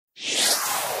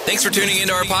Thanks for tuning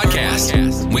into our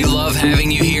podcast. We love having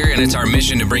you here, and it's our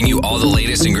mission to bring you all the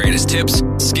latest and greatest tips,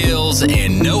 skills,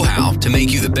 and know-how to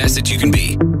make you the best that you can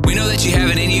be. We know that you have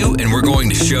it in you, and we're going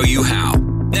to show you how.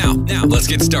 Now, let's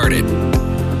get started.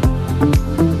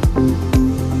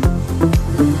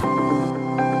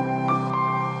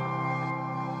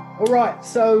 All right,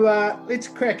 so let's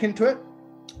crack into it.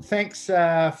 Thanks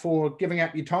for giving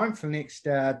up your time for the next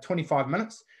 25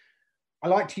 minutes. I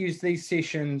like to use these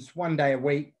sessions one day a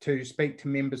week to speak to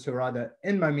members who are either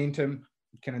in momentum,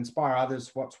 can inspire others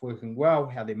what's working well,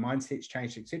 how their mindset's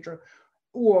changed, etc.,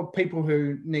 or people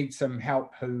who need some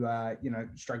help who are,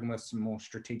 struggling with some more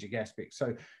strategic aspects.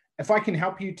 So if I can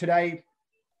help you today,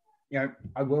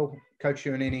 I will coach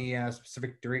you in any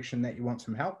specific direction that you want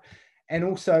some help. And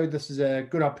also, this is a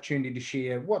good opportunity to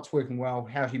share what's working well,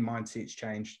 how your mindset's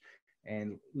changed,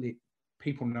 and let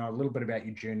people know a little bit about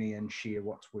your journey and share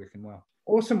what's working well.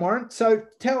 Awesome, Warren. So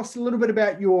tell us a little bit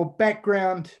about your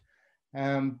background,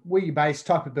 where you're based,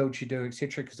 type of builds you do,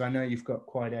 etc., because I know you've got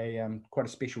quite a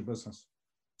special business.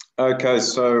 Okay,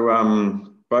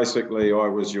 so basically I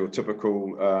was your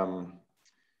typical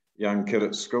young kid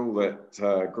at school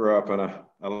that grew up in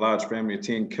a large family of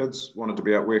 10 kids, wanted to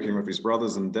be out working with his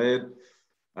brothers and dad.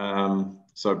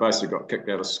 So basically got kicked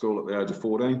out of school at the age of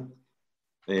 14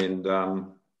 and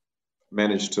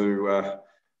managed to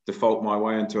default my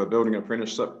way into a building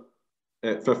apprenticeship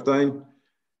at 15.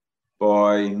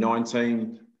 By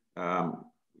 19,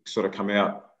 sort of come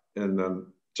out in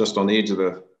just on the edge of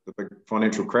the big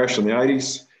financial crash in the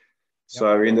 80s.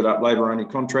 So ended up labour-only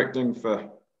contracting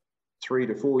for 3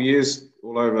 to 4 years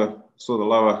all over sort of the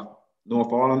lower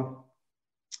North Island.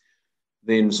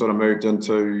 Then sort of moved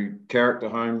into character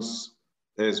homes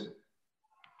as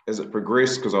it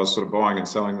progressed, because I was sort of buying and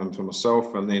selling them to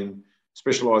myself, and then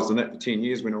specialised in that for 10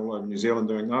 years, went all over New Zealand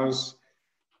doing those.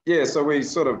 Yeah, so we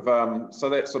sort of, so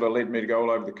that sort of led me to go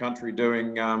all over the country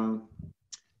doing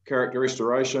character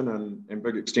restoration and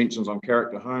big extensions on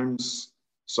character homes.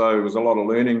 So it was a lot of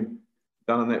learning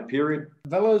done in that period.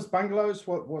 Villas, bungalows,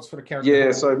 what sort of character?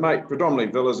 Yeah, so mate,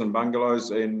 predominantly villas and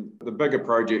bungalows, and the bigger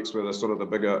projects were the sort of the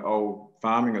bigger old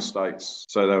farming estates.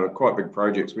 So they were quite big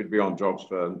projects. We'd be on jobs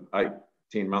for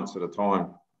 8-10 months at a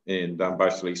time, and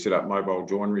basically set up mobile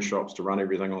joinery shops to run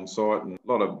everything on site, and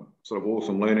a lot of sort of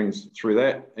awesome learnings through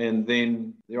that. And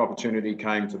then the opportunity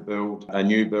came to build a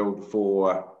new build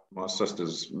for my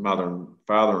sister's mother and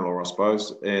father-in-law, I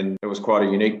suppose, and it was quite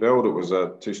a unique build. It was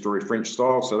a 2-story French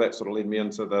style, so that sort of led me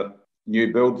into the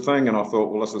new build thing, and I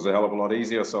thought, well, this is a hell of a lot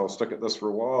easier, so I'll stick at this for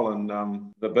a while.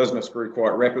 And the business grew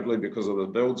quite rapidly because of the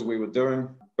builds we were doing.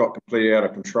 Got completely out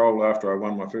of control after I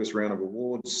won my first round of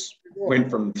awards. Went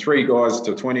from 3 guys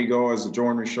to 20 guys, a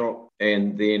joinery shop,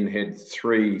 and then had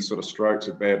 3 sort of strokes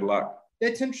of bad luck.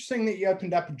 That's interesting that you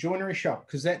opened up a joinery shop,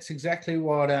 because that's exactly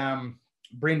what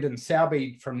Brendan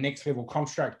Selby from Next Level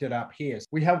Construct did up here.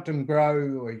 We helped him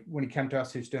grow. When he came to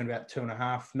us, he was doing about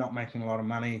 2.5, not making a lot of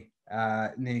money.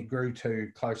 And then he grew to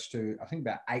close to, I think,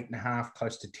 about 8.5,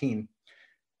 close to 10.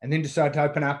 And then decided to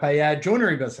open up a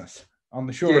joinery business on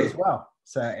the shore as well.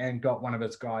 So, and got one of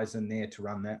his guys in there to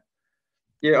run that.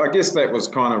 Yeah, I guess that was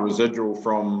kind of residual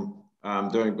from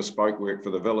doing bespoke work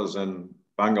for the villas and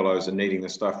bungalows and needing the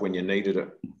stuff when you needed it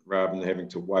rather than having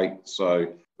to wait. So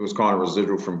it was kind of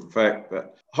residual from the fact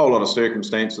that a whole lot of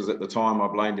circumstances at the time, I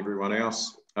blamed everyone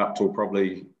else. Up till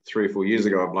probably 3 or 4 years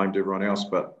ago, I blamed everyone else.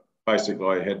 But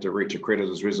basically, I had to reach a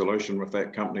creditors resolution with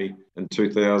that company in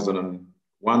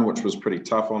 2001, which was pretty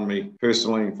tough on me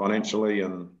personally, financially,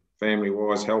 and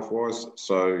family-wise, health-wise.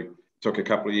 So it took a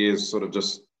couple of years sort of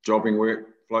just jobbing work,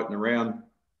 floating around,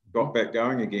 got back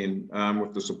going again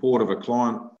with the support of a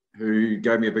client who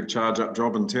gave me a big charge-up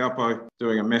job in Taupo,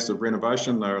 doing a massive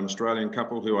renovation. They're an Australian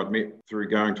couple who I'd met through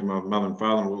going to my mother and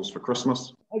father-in-law's for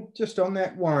Christmas. Just on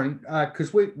that, Warren,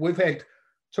 because we've had,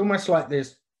 it's almost like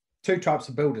there's 2 types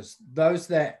of builders. Those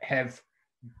that have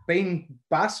been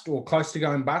bust or close to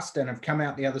going bust and have come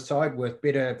out the other side with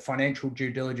better financial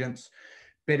due diligence,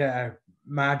 better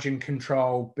margin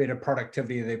control, better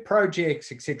productivity of their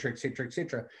projects, etc., etc.,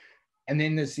 etc. And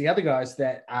then there's the other guys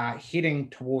that are heading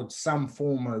towards some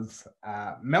form of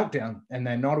meltdown, and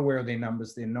they're not aware of their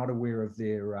numbers. They're not aware of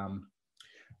their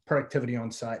productivity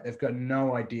on site. They've got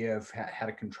no idea of how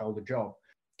to control the job.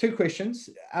 2 questions.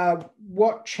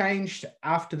 What changed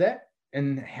after that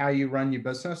in how you run your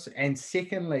business? And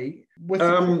secondly, with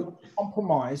the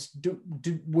compromise,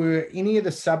 were any of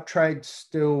the sub-trades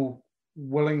still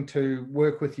willing to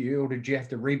work with you, or did you have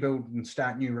to rebuild and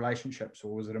start new relationships,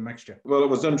 or was it a mixture? Well, it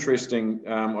was interesting.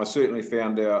 I certainly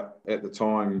found out at the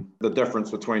time the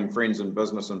difference between friends in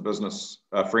business and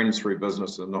friends through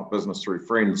business and not business through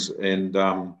friends. And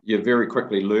you very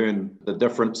quickly learn the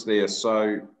difference there.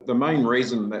 So the main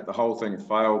reason that the whole thing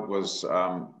failed was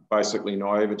basically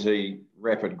naivety,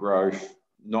 rapid growth,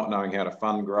 not knowing how to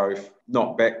fund growth,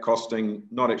 not back costing,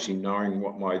 not actually knowing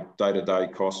what my day-to-day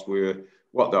costs were,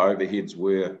 what the overheads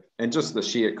were, and just the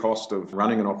sheer cost of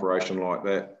running an operation like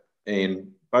that, and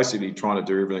basically trying to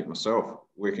do everything myself,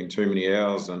 working too many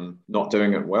hours and not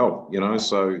doing it well,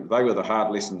 So they were the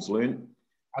hard lessons learned.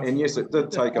 And yes, it did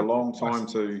take a long time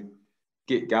to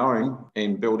get going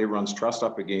and build everyone's trust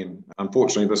up again.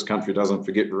 Unfortunately, this country doesn't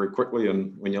forget very quickly,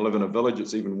 and when you live in a village,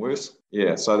 it's even worse.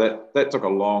 Yeah, so that took a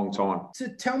long time. So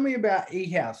tell me about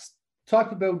Ehaus,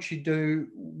 type of builds you do,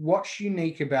 what's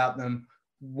unique about them,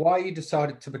 why you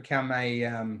decided to become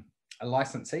a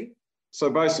licensee? So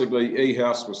basically,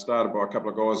 Ehaus was started by a couple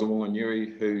of guys in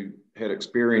Whanganui who had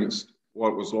experienced what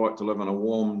it was like to live in a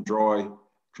warm, dry,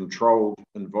 controlled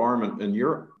environment in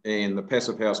Europe. And the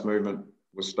passive house movement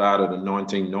was started in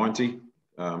 1990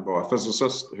 by a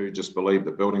physicist who just believed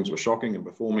that buildings were shocking and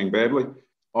performing badly.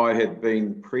 I had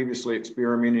been previously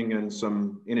experimenting in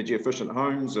some energy efficient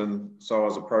homes, and so I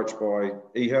was approached by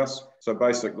Ehaus. So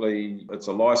basically it's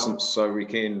a license so we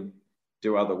can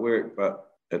do other work,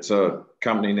 but it's a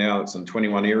company now that's in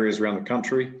 21 areas around the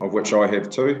country, of which I have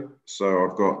 2. So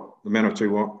I've got the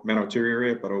Manawatu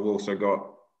area, but I've also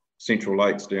got Central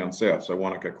Lakes down south, so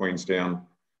Wanaka, Queenstown.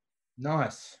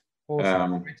 Nice.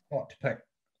 Awesome. Great spot to pick.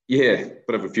 Yeah,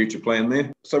 bit of a future plan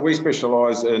there. So we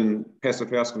specialise in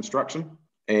passive house construction.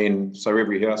 And so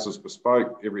every house is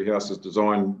bespoke, every house is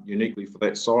designed uniquely for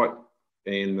that site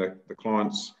and the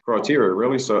client's criteria,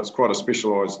 really. So it's quite a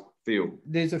specialised field.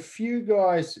 There's a few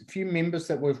members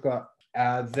that we've got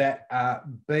that are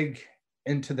big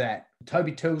into that.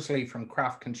 Toby Tilsley from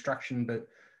Craft Construction but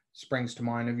springs to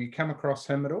mind. Have you come across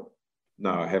him at all?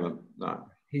 No, I haven't, no.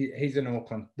 He's in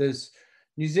Auckland.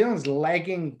 New Zealand's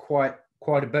lagging quite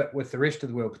a bit with the rest of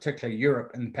the world, particularly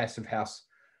Europe, in the passive house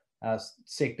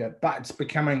sector, but it's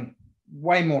becoming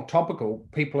way more topical.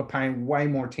 People are paying way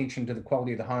more attention to the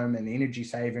quality of the home and the energy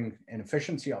saving and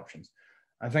efficiency options.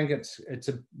 I think it's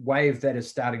a wave that is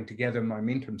starting to gather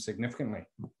momentum significantly.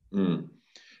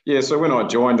 Yeah, so when I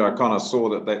joined, I kind of saw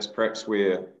that that's perhaps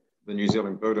where the New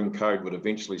Zealand Building Code would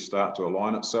eventually start to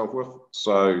align itself with.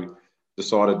 So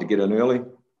decided to get in early,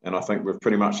 and I think we've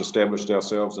pretty much established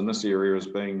ourselves in this area as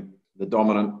being the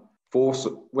dominant force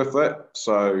with that.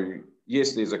 So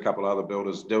yes, there's a couple other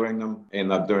builders doing them, and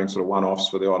they're doing sort of one-offs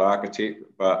for the odd architect,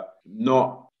 but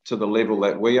not to the level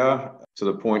that we are, to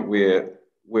the point where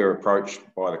we're approached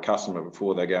by the customer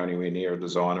before they go anywhere near a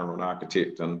designer or an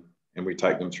architect, and we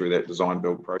take them through that design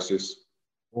build process.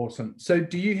 Awesome. So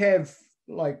do you have,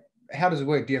 how does it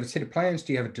work? Do you have a set of plans?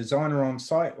 Do you have a designer on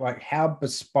site? How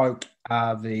bespoke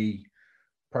are the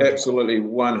projects? Absolutely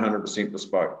 100%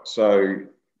 bespoke. So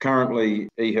currently,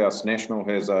 Ehaus National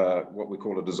has what we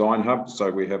call a design hub. So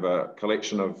we have a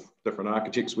collection of different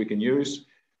architects we can use,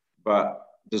 but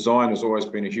design has always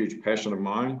been a huge passion of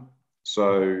mine.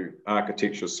 So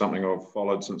architecture is something I've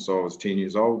followed since I was 10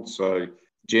 years old. So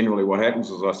generally what happens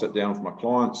is I sit down with my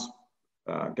clients,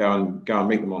 go and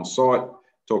meet them on site,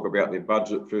 talk about their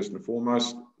budget first and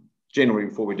foremost. Generally,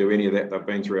 before we do any of that, they've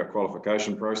been through our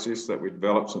qualification process that we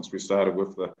developed since we started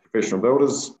with the professional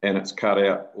builders, and it's cut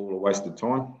out all the wasted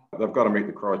time. They've got to meet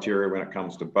the criteria when it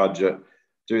comes to budget.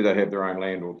 Do they have their own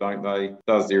land or don't they?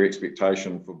 Does their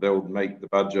expectation for build meet the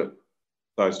budget?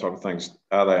 Those type of things.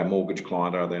 Are they a mortgage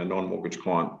client? Are they a non-mortgage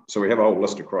client? So we have a whole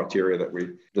list of criteria that we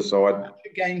decide.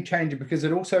 It's a game changer because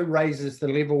it also raises the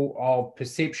level of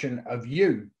perception of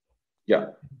you,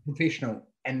 professional.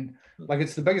 And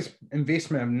it's the biggest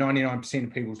investment of 99%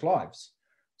 of people's lives.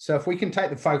 So if we can take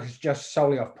the focus just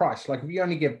solely off price, if you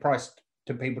only give price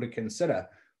to people to consider,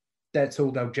 that's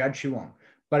all they'll judge you on.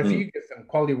 But if you give them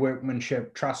quality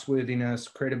workmanship, trustworthiness,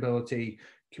 credibility,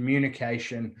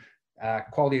 communication,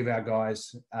 quality of our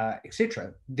guys,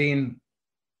 etc., then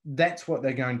that's what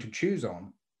they're going to choose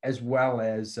on, as well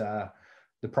as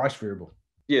the price variable.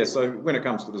 Yeah, so when it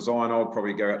comes to design, I'll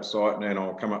probably go out to site and then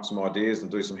I'll come up with some ideas and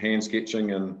do some hand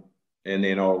sketching, and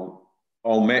then I'll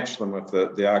match them with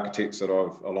the architects that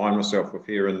I've aligned myself with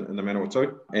here in the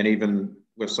Manawatu, and even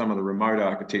with some of the remote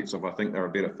architects if I think they're a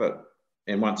better fit.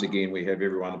 And once again, we have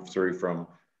everyone through from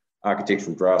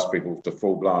architectural draftspeople to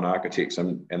full-blown architects,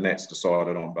 and that's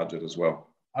decided on budget as well.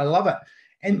 I love it.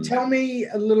 And tell me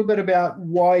a little bit about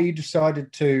why you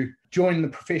decided to join the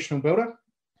professional builder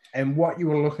and what you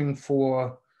were looking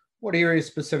for What areas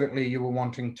specifically you were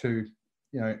wanting to,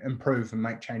 improve and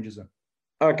make changes in?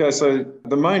 Okay, so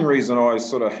the main reason I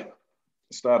sort of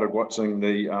started watching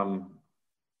the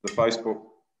Facebook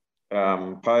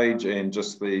page and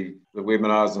just the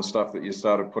webinars and stuff that you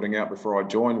started putting out before I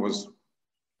joined was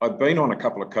I'd been on a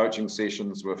couple of coaching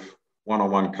sessions with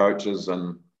one-on-one coaches,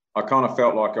 and I kind of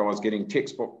felt like I was getting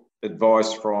textbook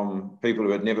advice from people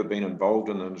who had never been involved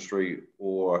in the industry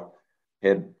or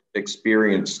had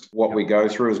experienced what we go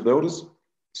through as builders.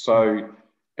 So,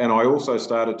 and I also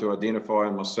started to identify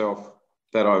in myself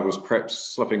that I was perhaps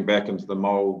slipping back into the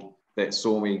mold that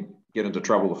saw me get into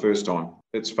trouble the first time.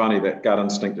 It's funny, that gut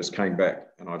instinct just came back,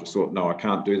 and I just thought, no, I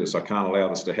can't do this. I can't allow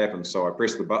this to happen. So I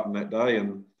pressed the button that day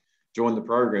and joined the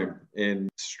program. And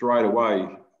straight away,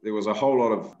 there was a whole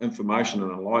lot of information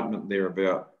and enlightenment there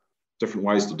about different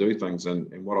ways to do things and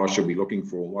what I should be looking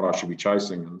for, what I should be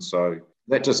chasing. And so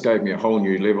that just gave me a whole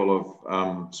new level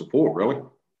of support, really.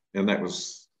 And that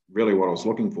was really what I was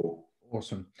looking for.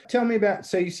 Awesome. Tell me about,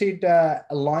 so you said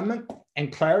alignment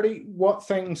and clarity. What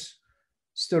things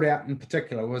stood out in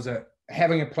particular? Was it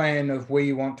having a plan of where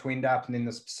you want to end up and then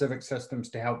the specific systems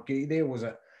to help get you there? Was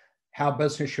it how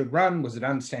business should run? Was it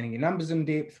understanding your numbers in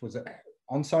depth? Was it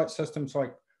on-site systems?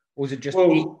 Or was it just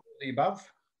all the above?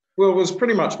 Well, it was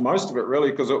pretty much most of it,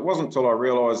 really, because it wasn't until I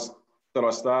realised that I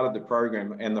started the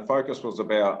program and the focus was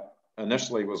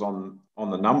initially was on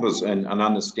the numbers and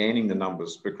understanding the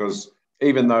numbers, because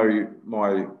even though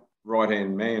my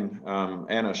right-hand man,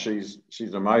 Anna, she's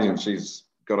amazing. She's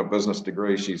got a business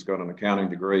degree. She's got an accounting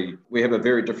degree. We have a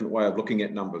very different way of looking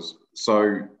at numbers.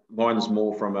 So mine's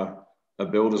more from a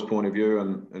builder's point of view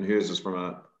and hers is from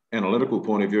an analytical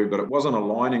point of view, but it wasn't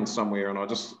aligning somewhere. And I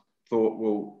just thought,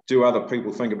 well, do other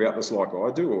people think about this like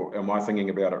I do, or am I thinking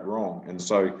about it wrong? And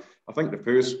so I think the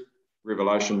first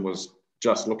revelation was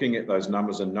just looking at those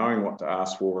numbers and knowing what to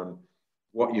ask for and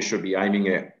what you should be aiming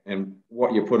at, and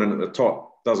what you put in at the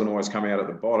top doesn't always come out at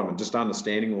the bottom, and just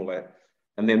understanding all that.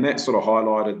 And then that sort of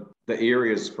highlighted the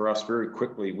areas for us very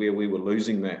quickly where we were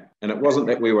losing that. And it wasn't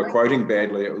that we were quoting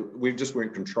badly, we just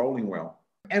weren't controlling well.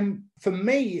 And for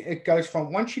me, it goes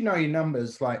from, once you know your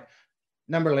numbers, like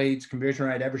number of leads, conversion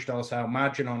rate, average dollar sale,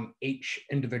 margin on each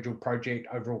individual project,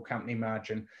 overall company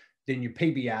margin, then your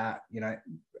PBR,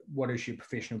 what is your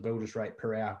professional builders rate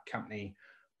per hour, company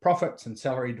profits and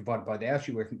salary divided by the hours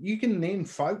you work. You can then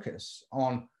focus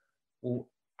on, well,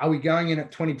 are we going in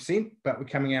at 20%, but we're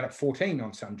coming out at 14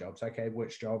 on some jobs? Okay,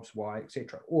 which jobs, why,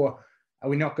 etc. Or are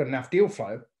we not got enough deal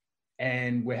flow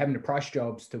and we're having to price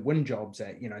jobs to win jobs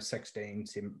at, 16,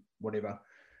 7, whatever.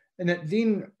 And it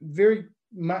then very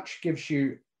much gives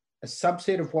you a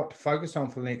subset of what to focus on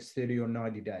for the next 30 or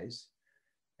 90 days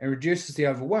and reduces the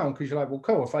overwhelm, because you're like, well,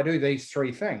 cool, if I do these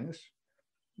 3 things,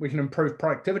 we can improve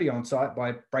productivity on site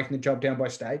by breaking the job down by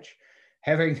stage,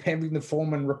 having the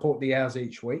foreman report the hours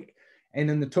each week,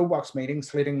 and in the toolbox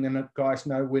meetings, letting the guys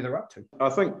know where they're up to. I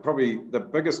think probably the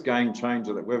biggest game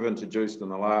changer that we've introduced in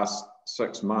the last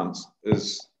 6 months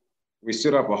is we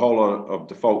set up a whole lot of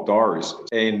default diaries.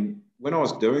 And when I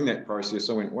was doing that process,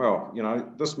 I went, well,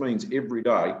 this means every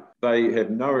day they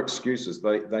have no excuses.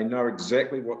 They know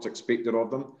exactly what's expected of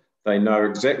them. They know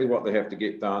exactly what they have to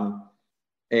get done.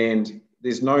 And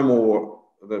there's no more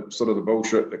the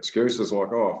bullshit excuses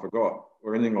like, oh, I forgot,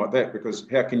 or anything like that, because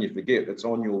how can you forget? It's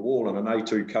on your wall in an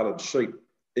A2 coloured sheet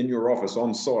in your office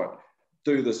on site.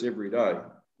 Do this every day,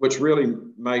 which really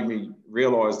made me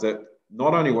realise that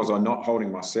not only was I not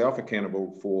holding myself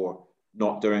accountable for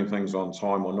not doing things on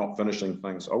time or not finishing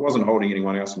things, I wasn't holding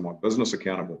anyone else in my business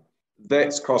accountable.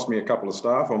 That's cost me a couple of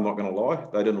staff, I'm not going to lie.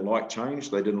 They didn't like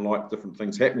change. They didn't like different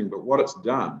things happening. But what it's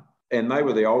done, and they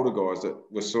were the older guys that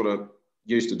were sort of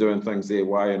used to doing things their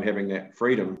way and having that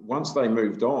freedom. Once they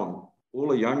moved on, all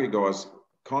the younger guys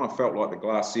kind of felt like the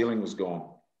glass ceiling was gone.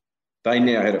 They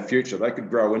now had a future. They could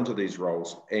grow into these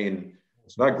roles, and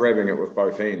they're grabbing it with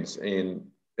both hands. And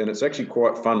it's actually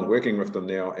quite fun working with them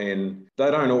now. And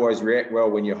they don't always react well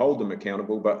when you hold them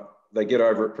accountable, but they get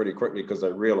over it pretty quickly because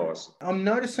they realise. I'm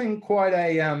noticing quite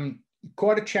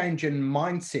a change in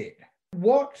mindset.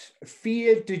 What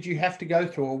fear did you have to go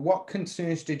through, or what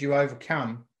concerns did you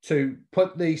overcome to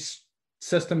put these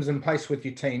systems in place with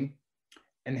your team,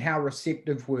 and how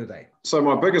receptive were they? So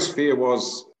my biggest fear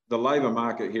was the labour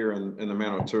market here in the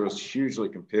Manawatu is hugely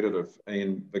competitive,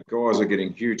 and the guys are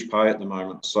getting huge pay at the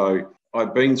moment. So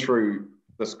I've been through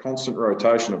this constant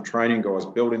rotation of training guys,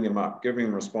 building them up, giving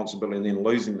them responsibility, and then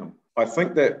losing them. I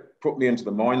think that put me into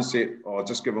the mindset,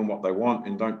 just give them what they want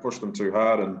and don't push them too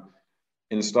hard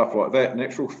and stuff like that. In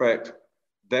actual fact,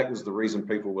 that was the reason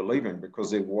people were leaving,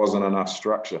 because there wasn't enough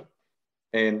structure.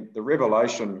 And the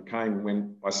revelation came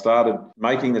when I started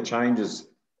making the changes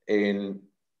and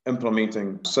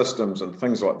implementing systems and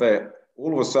things like that,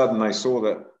 all of a sudden they saw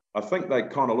that, I think they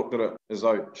kind of looked at it as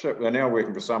though, shit, we're now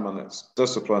working for someone that's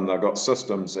disciplined, they've got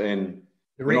systems, and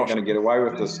we're not going to get away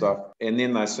with this stuff. And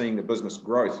then they're seeing the business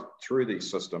growth through these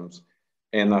systems,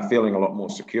 and they're feeling a lot more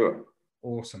secure.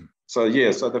 Awesome. So,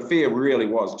 yeah, so the fear really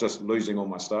was just losing all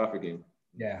my staff again.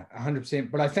 Yeah,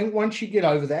 100%. But I think once you get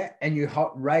over that and you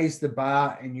raise the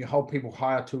bar and you hold people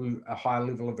higher to a higher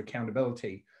level of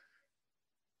accountability,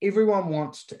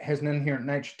 everyone has an inherent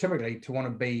nature typically to want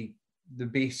to be the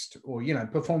best, or, you know,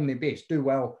 perform their best, do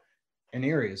well in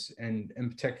areas, and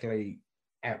particularly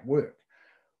at work.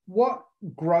 What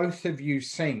growth have you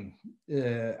seen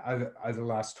over the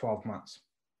last 12 months?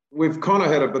 We've kind of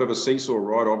had a bit of a seesaw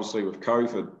ride, obviously, with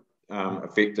COVID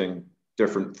affecting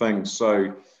different things.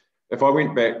 So if I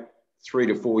went back 3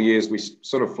 to 4 years, we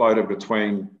sort of floated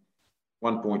between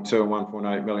 1.2 and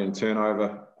 1.8 million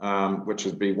turnover, which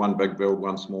would be one big build,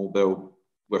 one small build,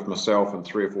 with myself and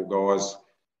 3 or 4 guys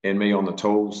and me on the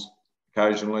tools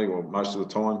occasionally, or most of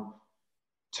the time,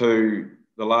 to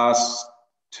the last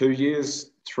 2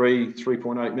 years,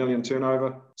 3.8 million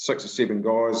turnover, 6 or 7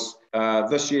 guys.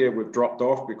 This year we've dropped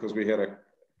off because we had a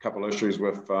couple of issues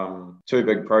with 2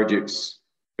 big projects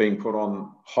being put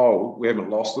on hold. We haven't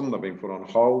lost them, they've been put on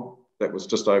hold. That was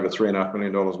just over $3.5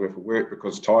 million worth of work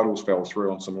because titles fell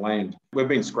through on some land. We've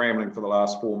been scrambling for the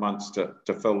last 4 months to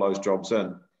fill those jobs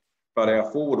in. But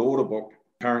our forward order book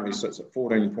currently sits at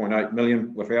 14.8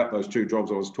 million without those 2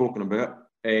 jobs I was talking about.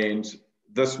 And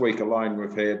this week alone,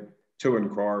 we've had 2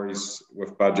 inquiries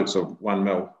with budgets of 1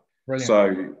 mil. Brilliant.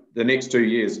 So the next 2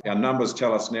 years, our numbers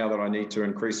tell us now that I need to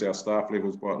increase our staff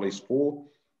levels by at least 4.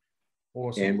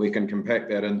 Awesome. And we can compact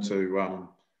that into,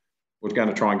 we're going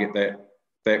to try and get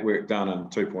that work done in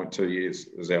 2.2 years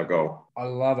is our goal. I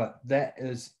love it. That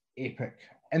is epic.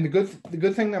 And the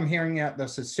good thing I'm hearing out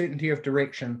this is certainty of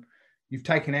direction. You've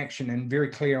taken action and very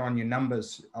clear on your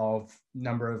numbers of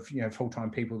number of, you know, full-time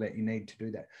people that you need to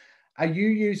do that. Are you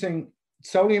using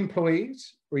solely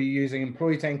employees, or are you using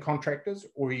employees and contractors,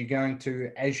 or are you going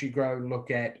to, as you grow, look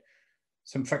at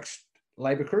some fixed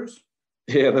labor crews?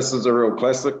 Yeah, this is a real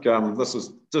classic. This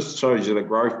is just shows you the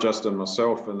growth just in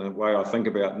myself and the way I think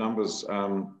about numbers.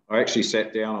 I actually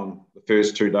sat down on the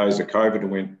first 2 days of COVID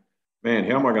and went, man,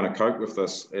 how am I going to cope with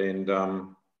this? And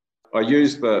I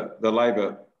used the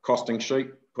labour costing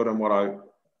sheet, put in what I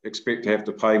expect to have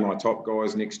to pay my top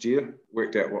guys next year,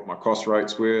 worked out what my cost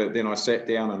rates were. Then I sat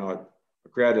down and I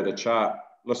created a chart,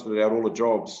 listed out all the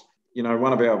jobs. You know,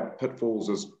 one of our pitfalls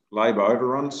is labour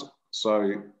overruns.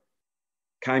 So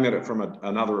came at it from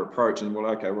another approach and, well,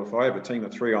 if I have a team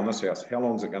of 3 on this house, how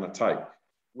long is it going to take?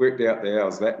 Worked out the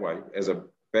hours that way as a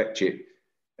back check.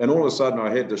 And all of a sudden I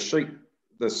had this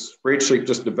spreadsheet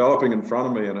just developing in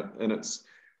front of me, and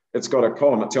it's got a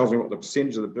column. It tells me what the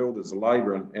percentage of the build is, the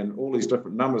labour, and all these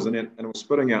different numbers. And it was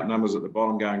spitting out numbers at the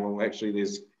bottom going, well, actually,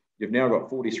 you've now got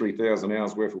 43,000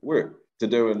 hours worth of work to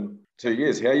do in 2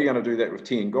 years. How are you going to do that with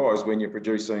 10 guys when you're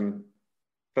producing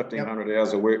 1,500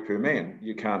 hours of work per man?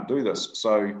 You can't do this.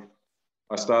 So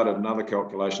I started another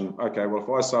calculation. Okay, well, if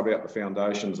I sub out the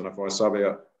foundations and if I sub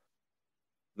out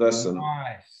this and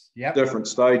different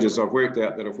stages, I've worked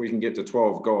out that if we can get to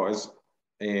 12 guys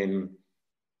and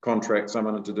contract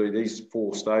someone to do these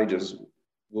 4 stages,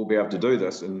 we'll be able to do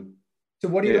this. And so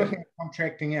what are you looking at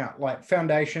contracting out, like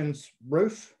foundations,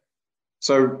 roof?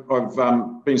 So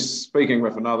I've been speaking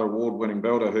with another award-winning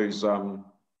builder who's kind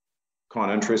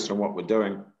of interested in what we're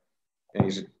doing. And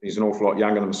he's an awful lot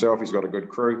younger than himself. He's got a good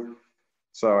crew.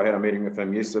 So I had a meeting with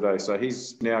him yesterday. So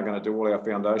he's now going to do all our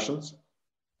foundations.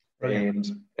 Brilliant.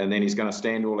 And then he's going to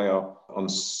stand on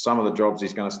some of the jobs,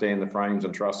 he's going to stand the frames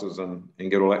and trusses and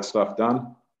get all that stuff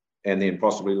done. And then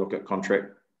possibly look at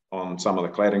contract on some of the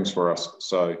claddings for us.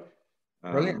 So,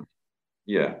 brilliant.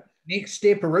 Yeah. Next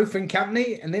step, a roofing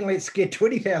company, and then let's get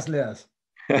 20,000 hours.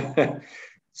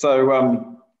 So,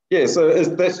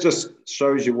 that just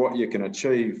shows you what you can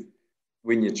achieve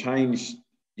when you change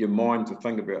your mind to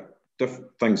think about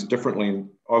things differently. And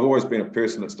I've always been a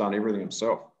person that's done everything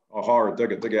himself. I hire a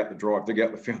digger, dig out the drive, dig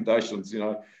out the foundations. You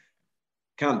know,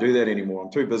 can't do that anymore.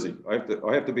 I'm too busy.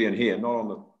 I have to be in here, not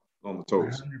on the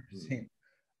tools. 100%.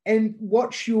 And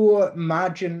what's your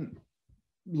margin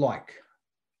like?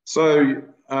 So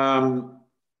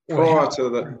prior to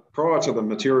the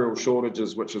material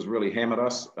shortages, which has really hammered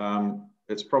us,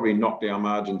 it's probably knocked our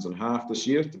margins in half this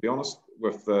year, to be honest,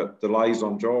 with the delays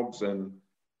on jobs and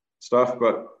stuff.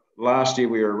 But last year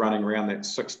we were running around that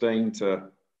 16 to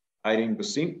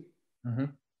 18%. Mm-hmm.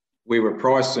 We were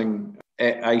pricing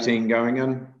at 18 going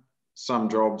in. Some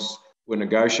jobs were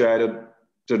negotiated,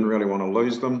 didn't really want to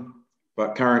lose them.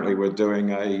 But currently we're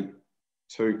doing a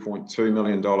 $2.2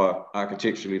 million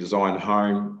architecturally designed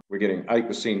home. We're getting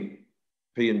 8%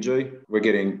 P&G. We're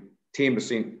getting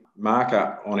 10%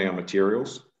 markup on our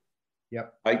materials.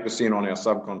 Yep. 8% on our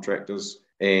subcontractors,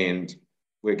 and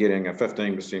we're getting a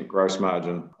 15% gross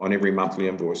margin on every monthly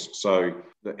invoice. So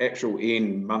the actual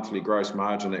end monthly gross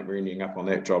margin that we're ending up on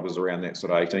that job is around that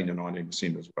sort of 18 to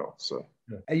 19% as well. So,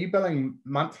 are you billing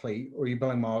monthly, or are you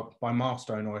billing by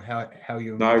milestone, or how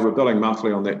you? No, we're billing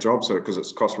monthly on that job, so because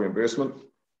it's cost reimbursement. Cool.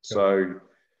 So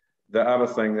the other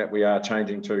thing that we are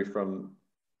changing to from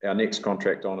our next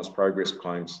contract on is progress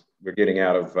claims. We're getting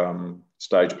out of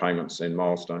stage payments and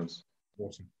milestones.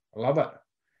 Awesome. I love it.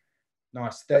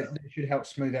 Nice. That should help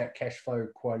smooth out cash flow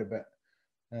quite a bit.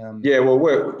 Yeah, well,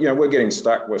 we're getting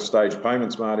stuck with stage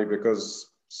payments, Marty, because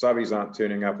subbies aren't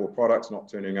turning up, or products not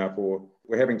turning up, or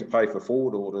we're having to pay for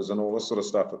forward orders and all this sort of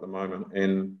stuff at the moment.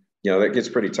 And, that gets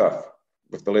pretty tough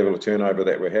with the level of turnover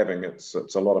that we're having. It's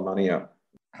a lot of money out.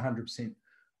 100%.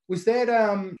 Was that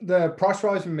the price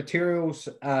rise in materials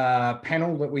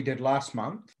panel that we did last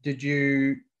month? Did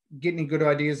you get any good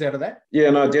ideas out of that?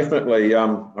 Yeah, no, definitely. I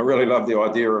really love the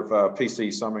idea of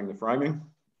PC summing the framing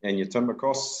and your timber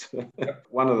costs.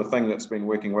 One of the things that's been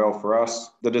working well for us,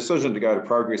 the decision to go to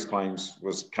progress claims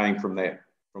came from that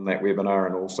webinar,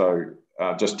 and also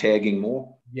just tagging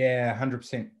more. Yeah,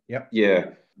 100%. Yep. Yeah.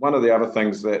 One of the other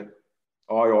things that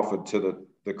I offered to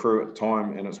the crew at the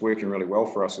time, and it's working really well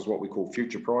for us, is what we call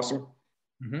future pricing.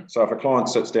 Mm-hmm. So if a client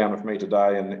sits down with me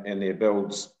today and their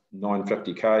build's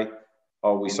 $950K,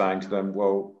 I'll be saying to them,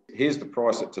 well, here's the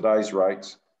price at today's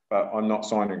rates, but I'm not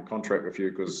signing a contract with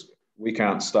you because we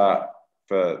can't start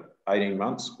for 18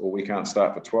 months or we can't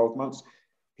start for 12 months.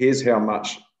 Here's how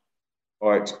much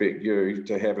I expect you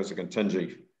to have as a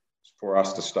contingency for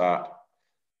us to start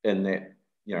in that,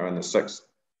 in the 6,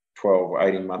 12 or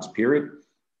 18 months period.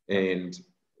 And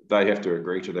they have to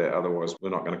agree to that. Otherwise, we're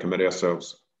not going to commit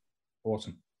ourselves.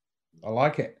 Awesome. I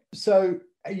like it. So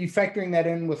are you factoring that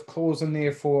in with clause in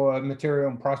there for material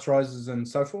and price rises and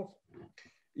so forth?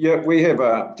 Yeah, we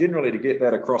have generally, to get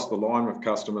that across the line with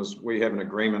customers, we have an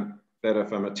agreement that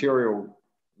if a material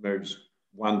moves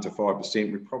 1 to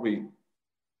 5%, we probably,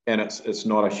 and it's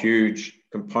not a huge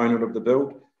component of the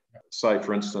build. Say,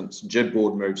 for instance, jib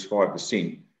board moves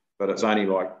 5%, but it's only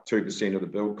like 2% of the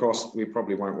build cost. We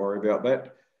probably won't worry about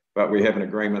that. But we have an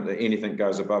agreement that anything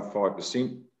goes above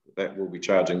 5%, that we'll be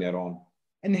charging that on.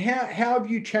 And how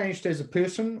have you changed as a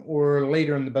person or a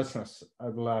leader in the business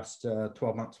over the last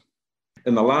 12 months?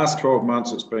 In the last 12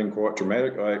 months, it's been quite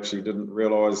dramatic. I actually didn't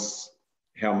realise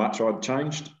how much I'd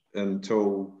changed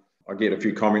until I get a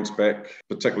few comments back,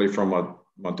 particularly from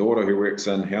my daughter who works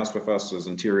in-house with us as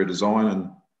interior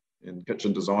design and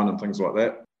kitchen design and things like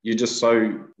that. You're just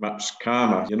so much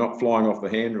calmer. You're not flying off the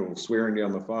handle or swearing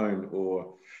down the phone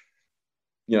or,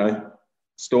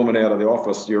 storming out of the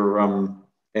office.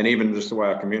 And even just the way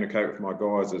I communicate with my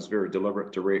guys is very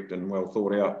deliberate, direct, and well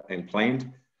thought out and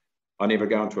planned. I never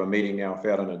go into a meeting now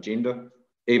without an agenda.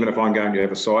 Even if I'm going to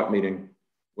have a site meeting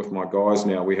with my guys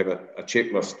now, we have a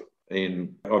checklist,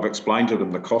 and I've explained to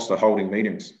them the cost of holding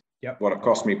meetings. Yep. What it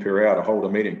costs me per hour to hold a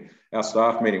meeting. Our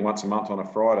staff meeting once a month on a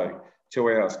Friday, 2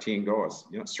 hours, 10 guys.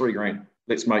 It's $3,000.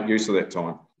 Let's make use of that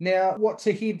time. Now, what's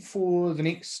ahead for the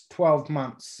next 12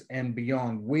 months and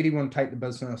beyond? Where do you want to take the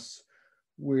business?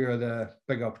 Where are the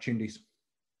big opportunities?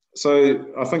 So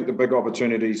I think the big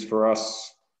opportunities for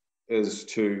us is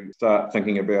to start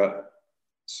thinking about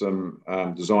some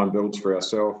design builds for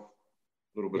ourselves,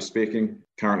 a little bit of speccing.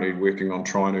 Currently working on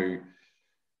trying to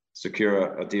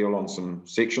secure a deal on some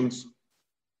sections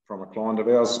from a client of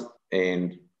ours,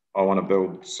 and I want to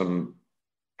build some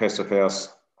passive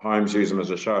house homes, use them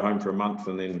as a show home for a month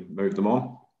and then move them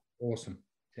on. Awesome.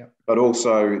 Yep. But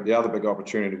also the other big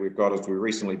opportunity we've got is we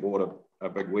recently bought a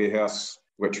big warehouse,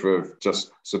 which we've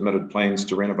just submitted plans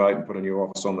to renovate and put a new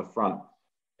office on the front.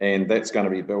 And that's going to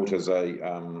be built as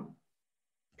a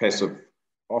passive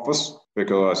office,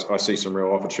 because I see some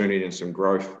real opportunity and some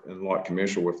growth in light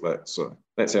commercial with that. So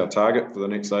that's our target for the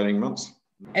next 18 months.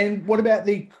 And what about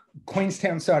the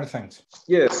Queenstown side of things?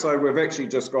 Yeah, so we've actually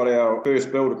just got our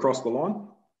first build across the line.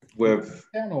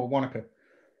 Queenstown or Wanaka?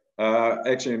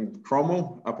 Actually in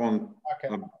Cromwell, up on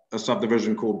a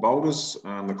subdivision called Boulders.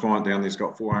 The client down there's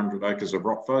got 400 acres of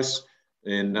rock face,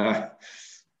 and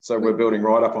so we're building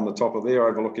right up on the top of there,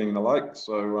 overlooking the lake.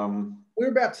 So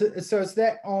so is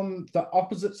that on the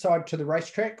opposite side to the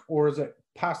racetrack, or is it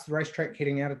past the racetrack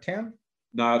heading out of town?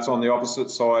 No, it's on the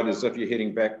opposite side, as if you're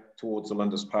heading back towards the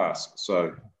Lindis Pass.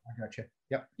 So I gotcha.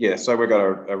 Yep. Yeah, so we've got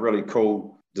a really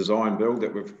cool design build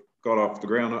that we've got off the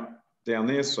ground down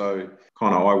there. So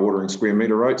kind of eye-watering square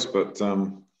metre rates, but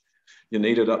you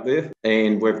need it up there.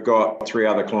 And we've got 3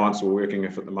 other clients we're working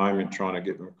with at the moment, trying to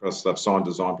get them across. They've signed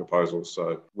design proposals.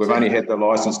 So we've only had the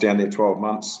license down there 12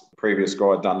 months. The previous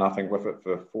guy had done nothing with it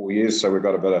for 4 years. So we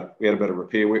had a bit of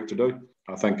repair work to do.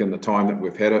 I think in the time that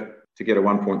we've had it, to get a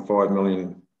 1.5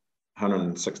 million,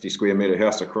 160 square metre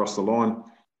house across the line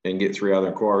and get 3 other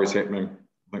inquiries happening,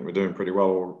 I think we're doing pretty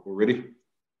well already.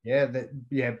 Yeah,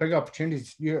 big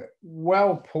opportunities. You're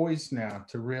well poised now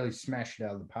to really smash it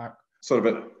out of the park. Sort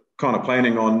of kind of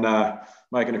planning on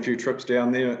making a few trips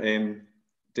down there, and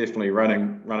definitely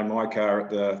running my car at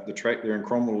the track there in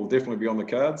Cromwell will definitely be on the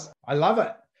cards. I love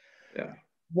it. Yeah.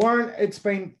 Warren, it's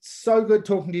been so good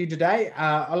talking to you today.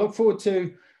 I look forward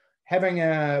to having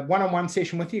a one-on-one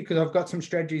session with you because I've got some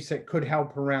strategies that could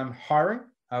help around hiring.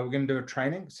 We're going to do a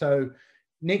training. So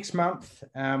next month,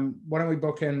 why don't we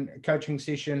book in a coaching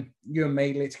session, you and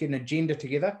me, let's get an agenda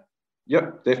together.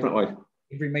 Yep, definitely.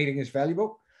 Every meeting is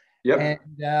valuable. Yep.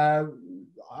 And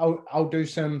I'll do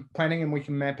some planning and we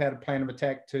can map out a plan of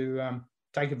attack to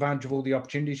take advantage of all the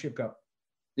opportunities you've got.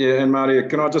 Yeah, and Marty,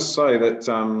 can I just say that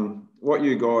what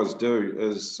you guys do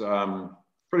is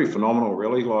pretty phenomenal,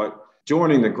 really. Like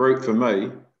joining the group for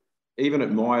me, even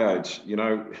at my age,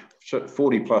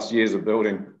 40 plus years of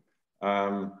building,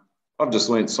 I've just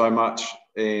learned so much.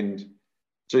 And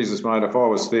Jesus, mate, if I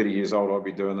was 30 years old, I'd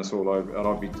be doing this all over. And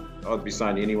I'd be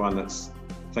saying to anyone that's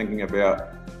thinking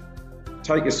about,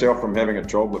 take yourself from having a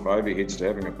job with overheads to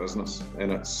having a business.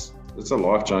 And it's a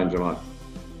life changer, mate.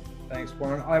 Thanks,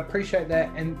 Warren. I appreciate that.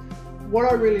 And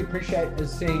what I really appreciate is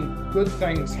seeing good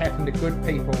things happen to good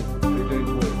people who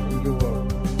do work. And you're a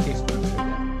testament to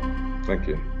that. Thank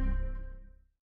you.